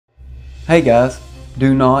Hey guys,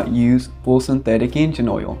 do not use full synthetic engine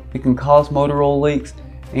oil. It can cause motor oil leaks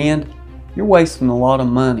and you're wasting a lot of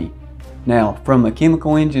money. Now, from a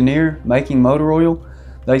chemical engineer making motor oil,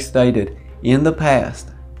 they stated in the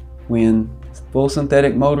past when full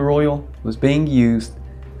synthetic motor oil was being used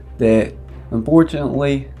that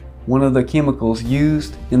unfortunately one of the chemicals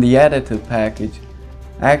used in the additive package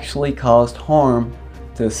actually caused harm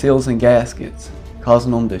to seals and gaskets,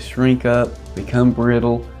 causing them to shrink up, become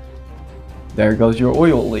brittle. There goes your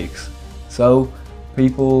oil leaks. So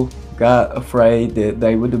people got afraid that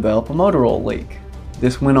they would develop a motor oil leak.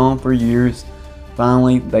 This went on for years.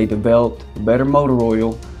 Finally, they developed a better motor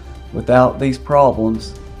oil without these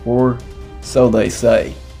problems, or so they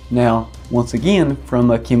say. Now, once again,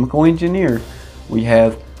 from a chemical engineer, we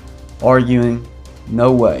have arguing,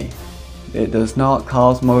 no way. It does not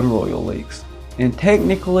cause motor oil leaks. And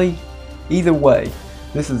technically, either way,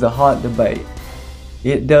 this is a hot debate.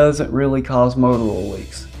 It doesn't really cause motor oil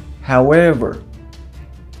leaks. However,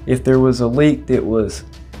 if there was a leak that was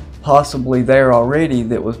possibly there already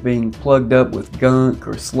that was being plugged up with gunk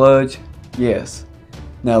or sludge, yes.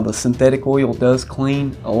 Now the synthetic oil does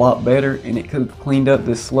clean a lot better, and it could have cleaned up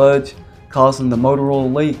this sludge causing the motor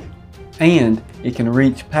oil leak, and it can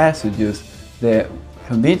reach passages that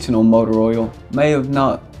conventional motor oil may have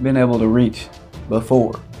not been able to reach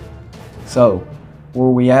before. So where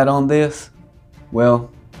we at on this?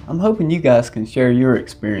 Well, I'm hoping you guys can share your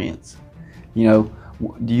experience. You know,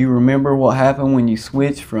 do you remember what happened when you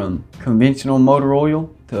switched from conventional motor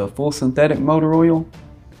oil to full synthetic motor oil?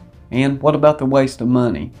 And what about the waste of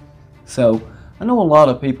money? So I know a lot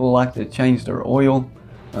of people like to change their oil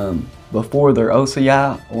before their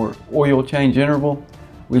OCI or oil change interval,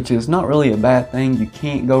 which is not really a bad thing. You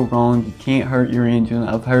can't go wrong, you can't hurt your engine.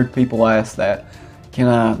 I've heard people ask that, can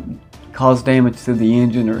I cause damage to the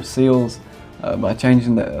engine or seals by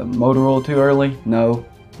changing the motor oil too early? No,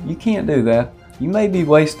 you can't do that. You may be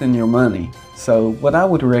wasting your money. So what I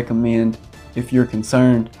would recommend, if you're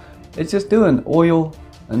concerned, is just do an oil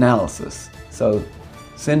analysis. So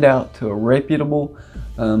send out to a reputable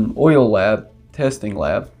oil lab, testing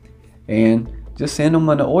lab, and just send them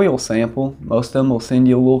an oil sample. Most of them will send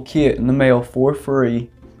you a little kit in the mail for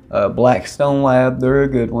free. Blackstone Lab, they're a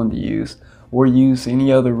good one to use, or use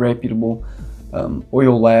any other reputable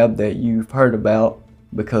oil lab that you've heard about,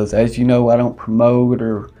 because as you know, I don't promote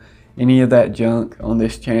or any of that junk on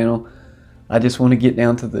this channel. I just want to get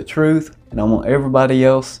down to the truth, and I want everybody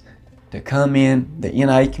else to come in the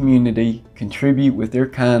NA community, contribute with their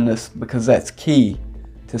kindness, because that's key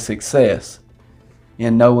to success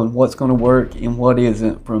in knowing what's going to work and what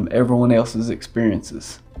isn't from everyone else's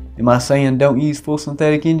experiences. Am I saying don't use full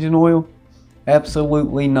synthetic engine oil?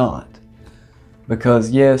 Absolutely not. Because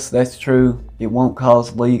yes, that's true, it won't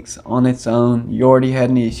cause leaks on its own. You already had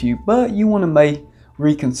an issue, but you want to may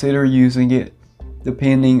reconsider using it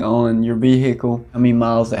depending on your vehicle, how many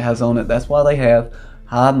miles it has on it. That's why they have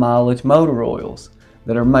high mileage motor oils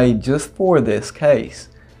that are made just for this case.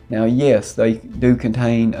 Now yes, they do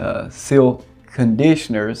contain seal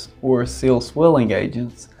conditioners or seal swelling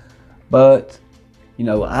agents, but you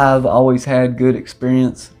know, I've always had good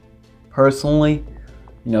experience personally.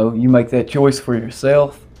 You know, you make that choice for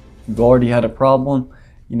yourself. You've already had a problem,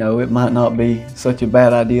 you know, it might not be such a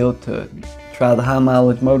bad idea to try the high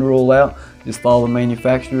mileage motor oil out. Just follow the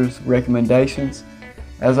manufacturer's recommendations.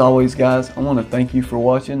 As always guys, I want to thank you for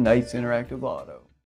watching Nate's Interactive Auto.